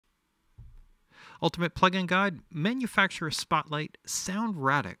Ultimate Plugin Guide, Manufacturer Spotlight, Sound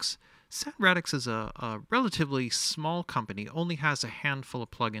Radix. Sound Radix is a relatively small company, only has a handful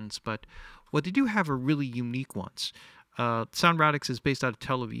of plugins, but what they do have are really unique ones. Sound Radix is based out of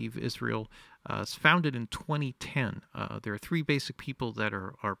Tel Aviv, Israel. It's founded in 2010. There are three basic people that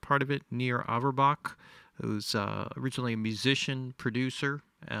are part of it. Nir Averbach, who's originally a musician, producer,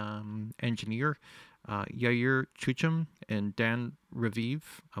 engineer. Yair Chuchum and Dan Raviv,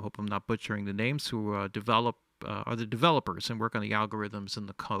 I hope I'm not butchering the names, who are the developers and work on the algorithms and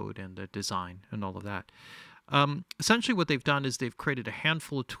the code and the design and all of that. Essentially what they've done is they've created a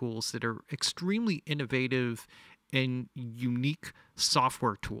handful of tools that are extremely innovative and unique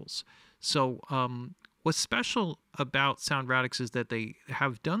software tools. So what's special about Sound Radix is that they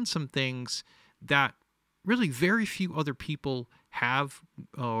have done some things that really very few other people have,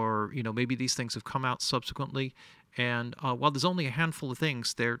 or maybe these things have come out subsequently. And while there's only a handful of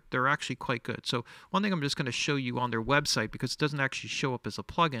things, they're actually quite good. So one thing I'm just going to show you on their website, because it doesn't actually show up as a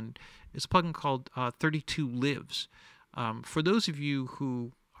plugin, is a plugin called 32 Lives. For those of you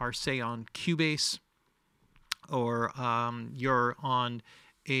who are, say, on Cubase, or you're on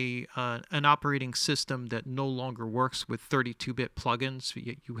an operating system that no longer works with 32-bit plugins,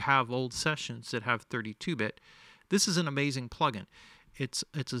 you have old sessions that have 32-bit, this is an amazing plugin. It's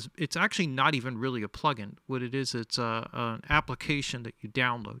actually not even really a plugin. What it is, it's an application that you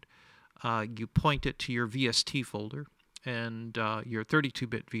download. You point it to your VST folder and your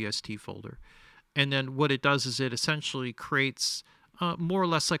 32-bit VST folder. And then what it does is it essentially creates more or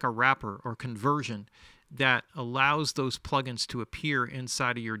less like a wrapper or conversion that allows those plugins to appear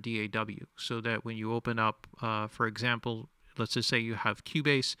inside of your DAW, so that when you open up, for example, let's just say you have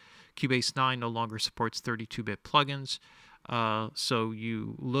Cubase. Cubase 9 no longer supports 32-bit plugins. So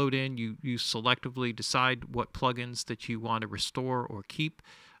you load in, you selectively decide what plugins that you want to restore or keep.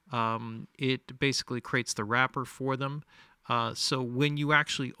 It basically creates the wrapper for them. So when you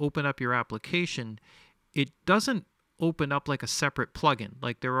actually open up your application, it doesn't open up like a separate plugin.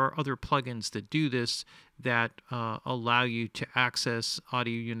 Like there are other plugins that do this, that allow you to access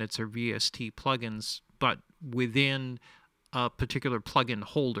audio units or VST plugins, but within a particular plugin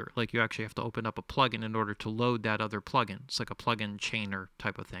holder. Like you actually have to open up a plugin in order to load that other plugin. It's like a plugin chainer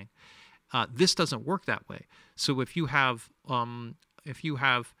type of thing. This doesn't work that way. So if you have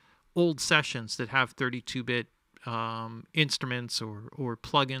old sessions that have 32-bit instruments or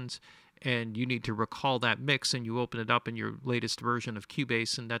plugins, and you need to recall that mix, and you open it up in your latest version of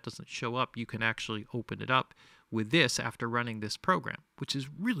Cubase and that doesn't show up, you can actually open it up with this after running this program, which is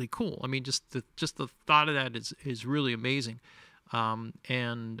really cool. I mean, just the thought of that is really amazing.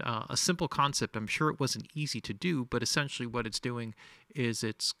 And a simple concept. I'm sure it wasn't easy to do, but essentially what it's doing is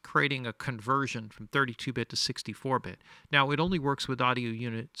it's creating a conversion from 32-bit to 64-bit. Now, it only works with audio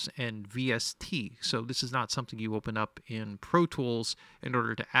units and VST, so this is not something you open up in Pro Tools in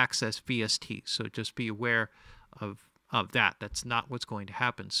order to access VST. So just be aware of that. That's not what's going to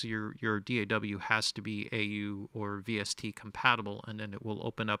happen. So your DAW has to be AU or VST compatible, and then it will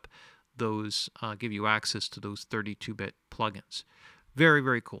open up those, give you access to those 32-bit plugins. Very,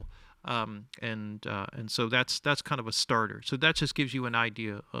 very cool. And so that's kind of a starter. So that just gives you an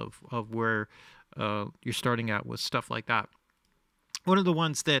idea of where you're starting out with stuff like that. One of the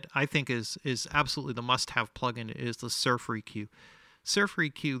ones that I think is absolutely the must-have plugin is the Surf EQ. Surf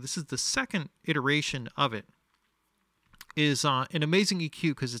EQ, this is the second iteration of it, is an amazing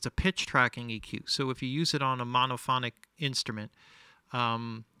EQ because it's a pitch tracking EQ. So if you use it on a monophonic instrument,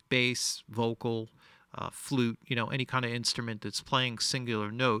 bass, vocal, flute, any kind of instrument that's playing singular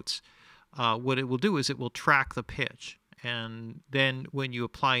notes, what it will do is it will track the pitch. And then when you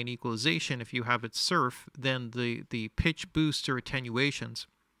apply an equalization, if you have it surf, then the pitch boosts or attenuations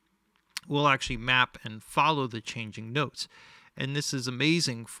will actually map and follow the changing notes. And this is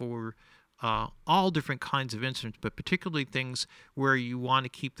amazing for all different kinds of instruments, but particularly things where you want to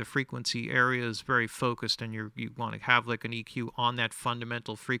keep the frequency areas very focused, and you want to have like an EQ on that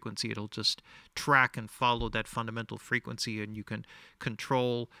fundamental frequency. It'll just track and follow that fundamental frequency, and you can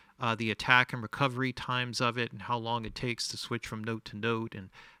control the attack and recovery times of it, and how long it takes to switch from note to note, and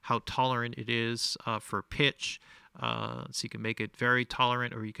how tolerant it is for pitch. So you can make it very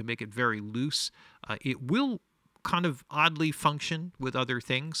tolerant, or you can make it very loose. It will kind of oddly function with other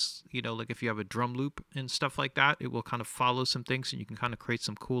things, like if you have a drum loop and stuff like that, it will kind of follow some things and you can kind of create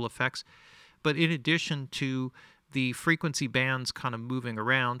some cool effects. But in addition to the frequency bands kind of moving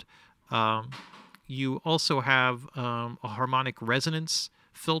around, you also have a harmonic resonance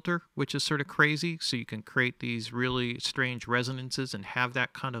filter, which is sort of crazy. So you can create these really strange resonances and have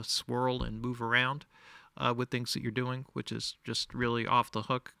that kind of swirl and move around. with things that you're doing, which is just really off the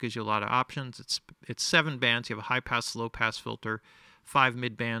hook. Gives you a lot of options. It's 7 bands. You have a high pass, low pass filter, 5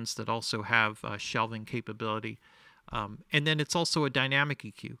 mid bands that also have shelving capability, and then it's also a dynamic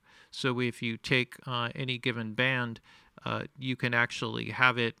EQ. So if you take any given band, you can actually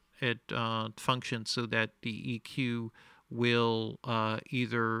have it function so that the EQ will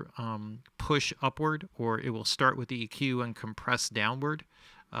either push upward, or it will start with the EQ and compress downward.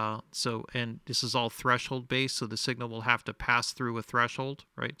 And this is all threshold based, so the signal will have to pass through a threshold,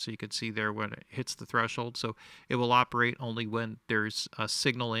 right? So you can see there when it hits the threshold. So it will operate only when there's a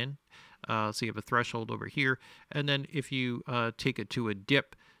signal in. So you have a threshold over here. And then if you take it to a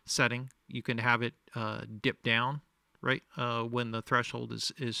dip setting, you can have it dip down, right, when the threshold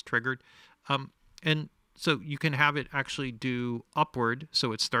is triggered. And so you can have it actually do upward,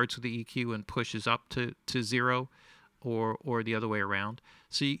 so it starts with the EQ and pushes up to 0, or the other way around.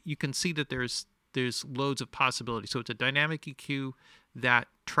 So you can see that there's loads of possibilities. So it's a dynamic EQ that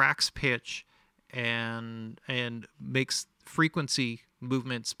tracks pitch and makes frequency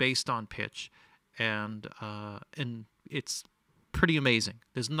movements based on pitch, and it's pretty amazing.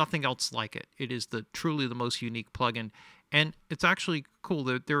 There's nothing else like it. It is truly the most unique plugin, and it's actually cool.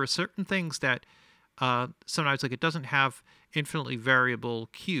 There are certain things that sometimes, like, it doesn't have infinitely variable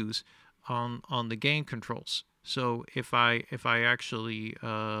cues on the gain controls. So if I actually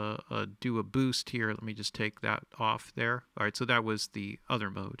do a boost here, let me just take that off there. All right, so that was the other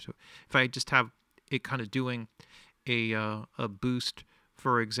mode. So if I just have it kind of doing a boost,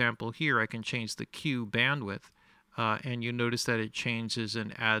 for example, here I can change the cue bandwidth, and you notice that it changes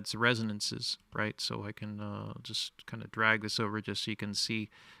and adds resonances, right? So I can just kind of drag this over just so you can see.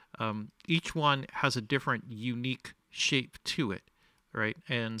 Each one has a different unique shape to it, right?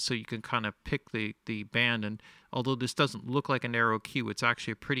 And so you can kind of pick the band, and although this doesn't look like a narrow cue, it's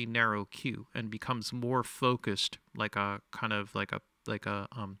actually a pretty narrow cue and becomes more focused, like a kind of like a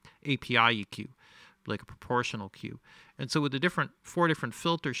API EQ, like a proportional cue. And so with the 4 different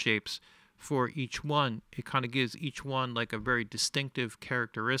filter shapes for each one, it kind of gives each one like a very distinctive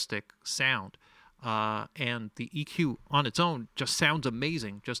characteristic sound. And the EQ on its own just sounds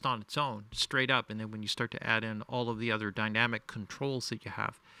amazing, just on its own, straight up. And then when you start to add in all of the other dynamic controls that you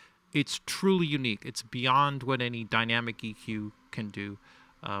have, it's truly unique. It's beyond what any dynamic EQ can do,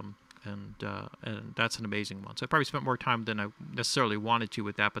 and that's an amazing one. So I probably spent more time than I necessarily wanted to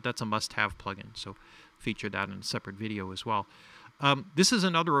with that, but that's a must-have plugin. So feature that in a separate video as well. This is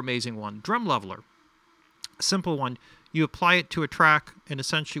another amazing one, Drum Leveler. Simple one. You apply it to a track, and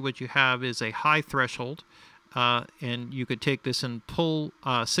essentially what you have is a high threshold, and you could take this and pull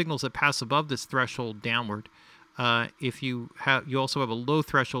signals that pass above this threshold downward. If you also have a low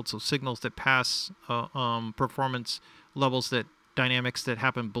threshold, so signals that pass performance levels, that dynamics that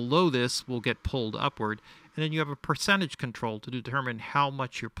happen below this will get pulled upward. And then you have a percentage control to determine how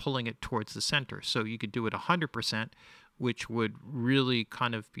much you're pulling it towards the center. So you could do it 100%, which would really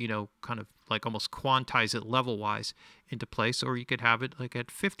kind of like almost quantize it level-wise into place, or you could have it like at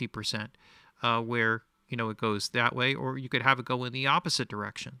 50%, where it goes that way, or you could have it go in the opposite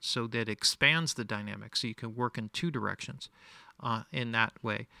direction, so that it expands the dynamic, so you can work in 2 directions in that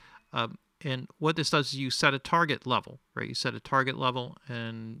way. And what this does is you set a target level, right? You set a target level,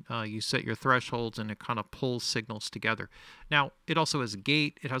 and you set your thresholds, and it kind of pulls signals together. Now, it also has a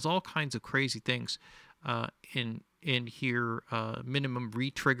gate. It has all kinds of crazy things in here, minimum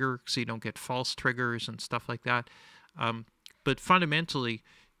retrigger, so you don't get false triggers and stuff like that. But fundamentally,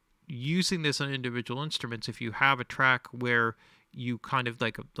 using this on individual instruments, if you have a track where you kind of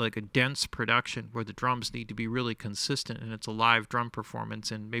like a dense production where the drums need to be really consistent, and it's a live drum performance,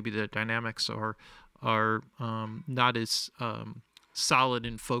 and maybe the dynamics are not as solid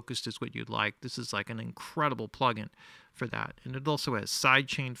and focused as what you'd like, this is like an incredible plugin for that. And it also has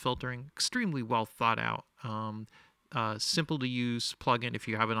sidechain filtering, extremely well thought out. Simple to use plugin. If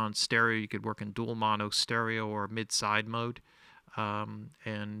you have it on stereo, you could work in dual mono stereo or mid-side mode,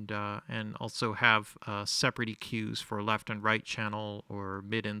 and also have separate EQs for left and right channel or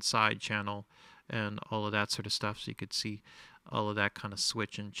mid and side channel, and all of that sort of stuff. So you could see all of that kind of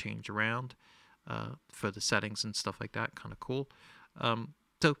switch and change around for the settings and stuff like that. Kind of cool.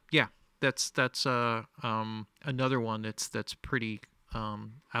 So yeah, that's another one that's pretty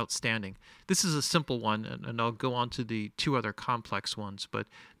outstanding. This is a simple one, and I'll go on to the 2 other complex ones, but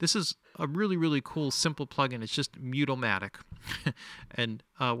this is a really, really cool, simple plugin. It's just mute-o-matic. And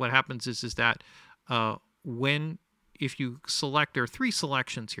what happens is that if you select, there are 3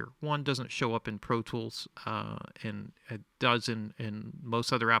 selections here. One doesn't show up in Pro Tools, and it does in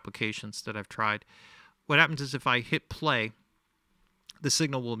most other applications that I've tried. What happens is if I hit play, the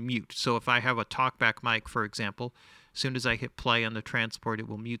signal will mute. So if I have a talkback mic, for example, as soon as I hit play on the transport, it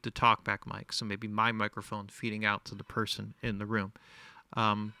will mute the talkback mic. So maybe my microphone feeding out to the person in the room.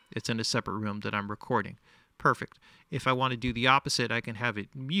 It's in a separate room that I'm recording. Perfect. If I want to do the opposite, I can have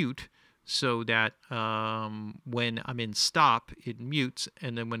it mute so that when I'm in stop, it mutes,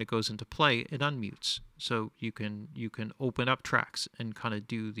 and then when it goes into play, it unmutes. So you can open up tracks and kind of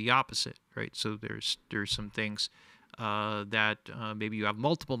do the opposite, right? So there's some things that maybe you have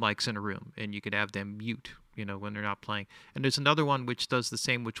multiple mics in a room, and you could have them mute, when they're not playing. And there's another one which does the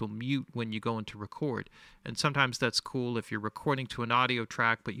same, which will mute when you go into record. And sometimes that's cool if you're recording to an audio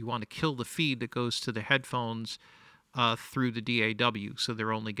track, but you want to kill the feed that goes to the headphones through the DAW. So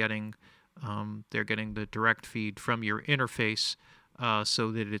they're only getting the direct feed from your interface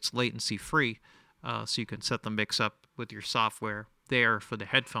so that it's latency free. So you can set the mix up with your software there for the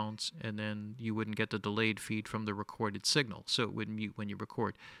headphones, and then you wouldn't get the delayed feed from the recorded signal, so it would mute when you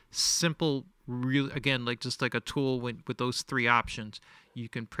record. Simple, real, again, just like a tool with those three options, you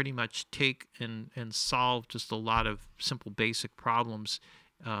can pretty much take and solve just a lot of simple basic problems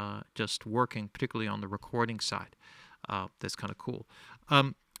just working, particularly on the recording side. That's kind of cool.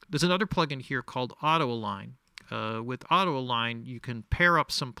 There's another plugin here called Auto Align. With Auto Align, you can pair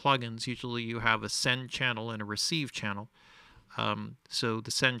up some plugins. Usually you have a send channel and a receive channel. So the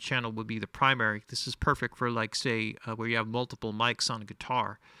send channel would be the primary. This is perfect for, like, say, where you have multiple mics on a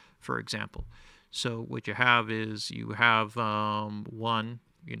guitar, for example. So what you have is you have one,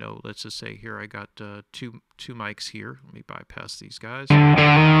 let's just say here I got two mics here. Let me bypass these guys.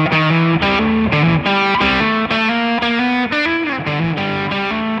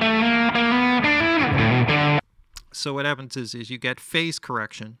 So what happens is you get phase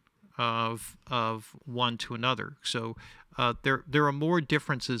correction of one to another. So there are more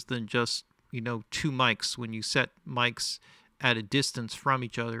differences than just two mics. When you set mics at a distance from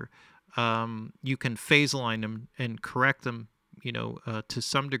each other, you can phase align them and correct them to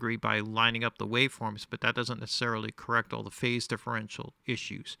some degree by lining up the waveforms, but that doesn't necessarily correct all the phase differential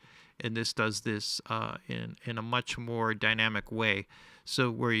issues. And this does this in a much more dynamic way. So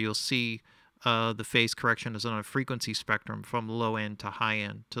where you'll see the phase correction is on a frequency spectrum from low end to high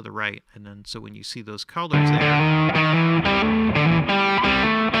end to the right. And then so when you see those colors there,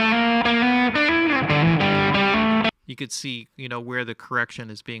 you could see where the correction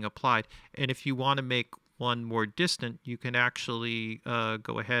is being applied. And if you want to make one more distant, you can actually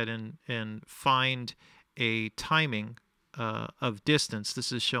go ahead and find a timing of distance.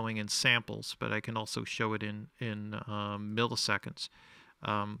 This is showing in samples, but I can also show it in milliseconds.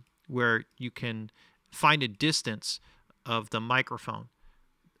 Where you can find a distance of the microphone,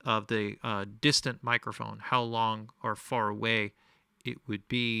 of the distant microphone, how long or far away it would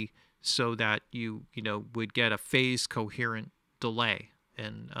be, so that you would get a phase coherent delay,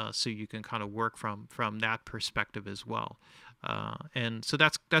 and so you can kind of work from that perspective as well. And so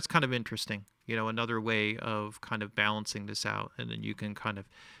that's kind of interesting, another way of kind of balancing this out, and then you can kind of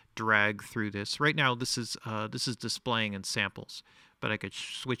drag through this. Right now this is displaying in samples, but I could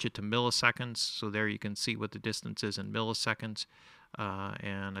switch it to milliseconds, so there you can see what the distance is in milliseconds.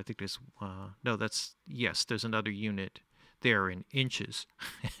 And I think there's no, yes, there's another unit there in inches.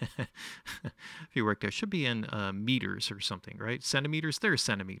 If you work there, should be in meters or something, right? Centimeters, there's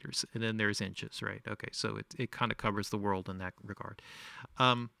centimeters, and then there's inches, right? Okay, so it kind of covers the world in that regard.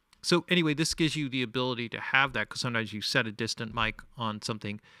 So anyway, this gives you the ability to have that, because sometimes you set a distant mic on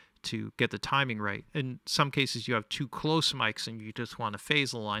something to get the timing right. In some cases, you have two close mics and you just want to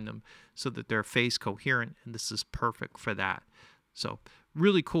phase align them so that they're phase coherent, and this is perfect for that. So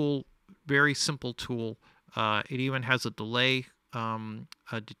really cool, very simple tool. It even has a delay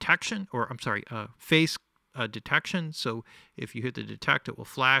detection, or I'm sorry, phase detection. So if you hit the detect, it will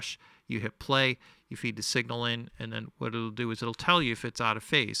flash. You hit play, you feed the signal in, and then what it'll do is it'll tell you if it's out of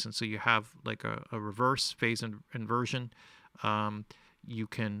phase. And so you have like a reverse phase inversion. You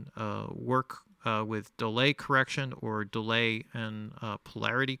can work with delay correction or delay and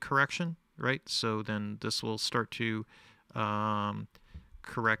polarity correction, right? So then this will start to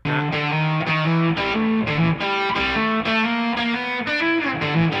correct that.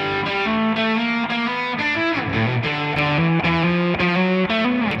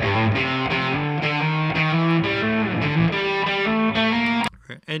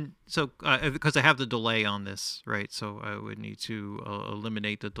 And so, because I have the delay on this, right? So I would need to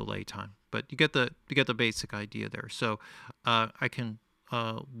eliminate the delay time. But you get the basic idea there. So I can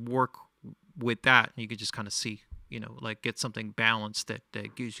work with that, and you can just kind of see, like get something balanced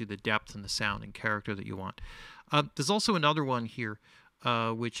that gives you the depth and the sound and character that you want. There's also another one here,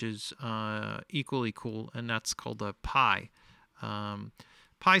 which is equally cool, and that's called a Pi.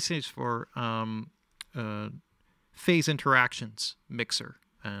 Pi stands for phase interactions mixer.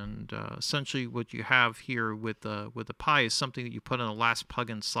 And essentially what you have here with the Pi is something that you put in the last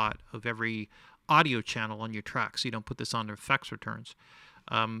plug-in slot of every audio channel on your track, so you don't put this on the effects returns.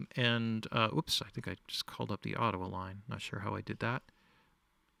 Oops, I think I just called up the audio line. Not sure how I did that.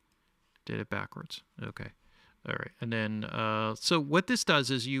 Did it backwards. Okay. All right. And then, so what this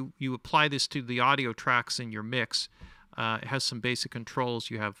does is you apply this to the audio tracks in your mix. It has some basic controls.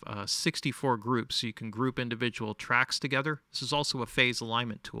 You have 64 groups, so you can group individual tracks together. This is also a phase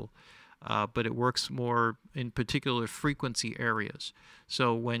alignment tool, but it works more in particular frequency areas.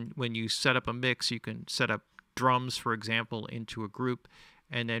 So when you set up a mix, you can set up drums, for example, into a group,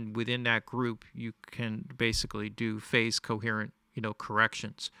 and then within that group, you can basically do phase coherent,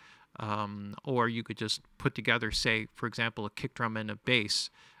 corrections. Or you could just put together, say, for example, a kick drum and a bass,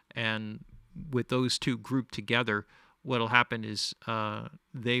 and with those two grouped together, what'll happen is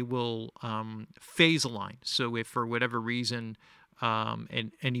they will phase align. So if for whatever reason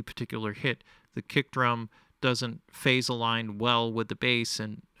in any particular hit, the kick drum doesn't phase align well with the bass,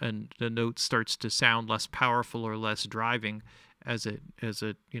 and the note starts to sound less powerful or less driving as it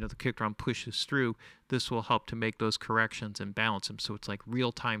the kick drum pushes through, this will help to make those corrections and balance them. So it's like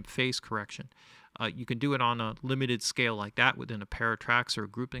real-time phase correction. You can do it on a limited scale like that within a pair of tracks or a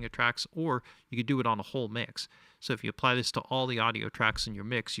grouping of tracks, or you could do it on a whole mix. So if you apply this to all the audio tracks in your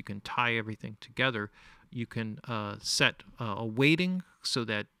mix, you can tie everything together. You can set a weighting so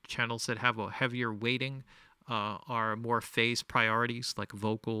that channels that have a heavier weighting are more phase priorities, like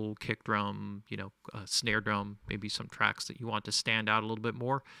vocal, kick drum, snare drum, maybe some tracks that you want to stand out a little bit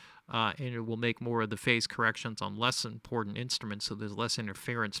more. And it will make more of the phase corrections on less important instruments, so there's less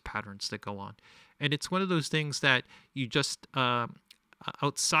interference patterns that go on. And it's one of those things that you just,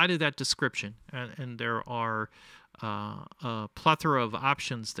 outside of that description, and there are a plethora of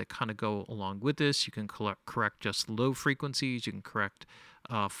options that kind of go along with this. You can correct just low frequencies, you can correct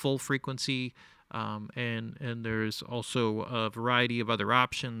full frequency, and there's also a variety of other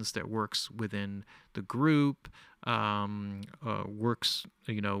options that works within the group, works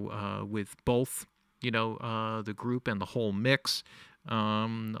with both the group and the whole mix,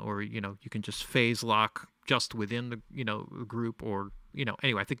 or you can just phase lock just within the group, or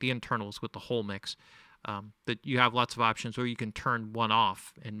anyway, I think the internals with the whole mix, that you have lots of options, or you can turn one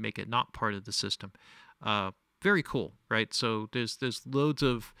off and make it not part of the system. Very cool, right? So there's loads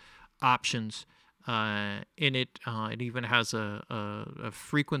of options in it. It even has a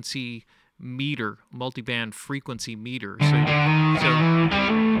frequency meter, multiband frequency meter. So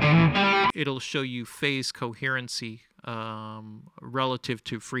it'll show you phase coherency relative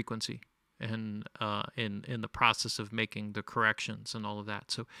to frequency, and in the process of making the corrections and all of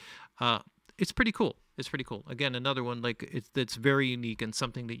that. So it's pretty cool. It's pretty cool. Again, another one that's very unique and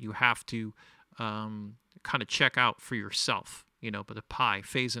something that you have to kind of check out for yourself. But the Pi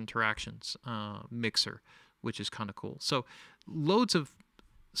phase interactions mixer, which is kind of cool. So loads of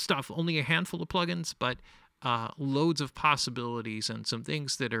stuff, only a handful of plugins, but loads of possibilities and some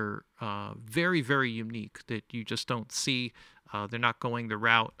things that are very, very unique that you just don't see. They're not going the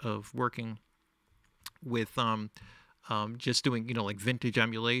route of working with just doing like vintage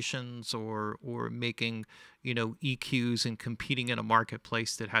emulations or making EQs and competing in a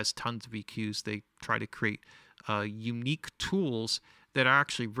marketplace that has tons of EQs. They try to create unique tools that are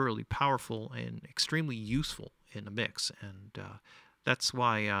actually really powerful and extremely useful in a mix, and that's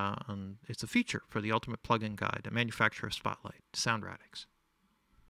why it's a feature for the Ultimate Plugin Guide, a manufacturer spotlight, Sound Radix.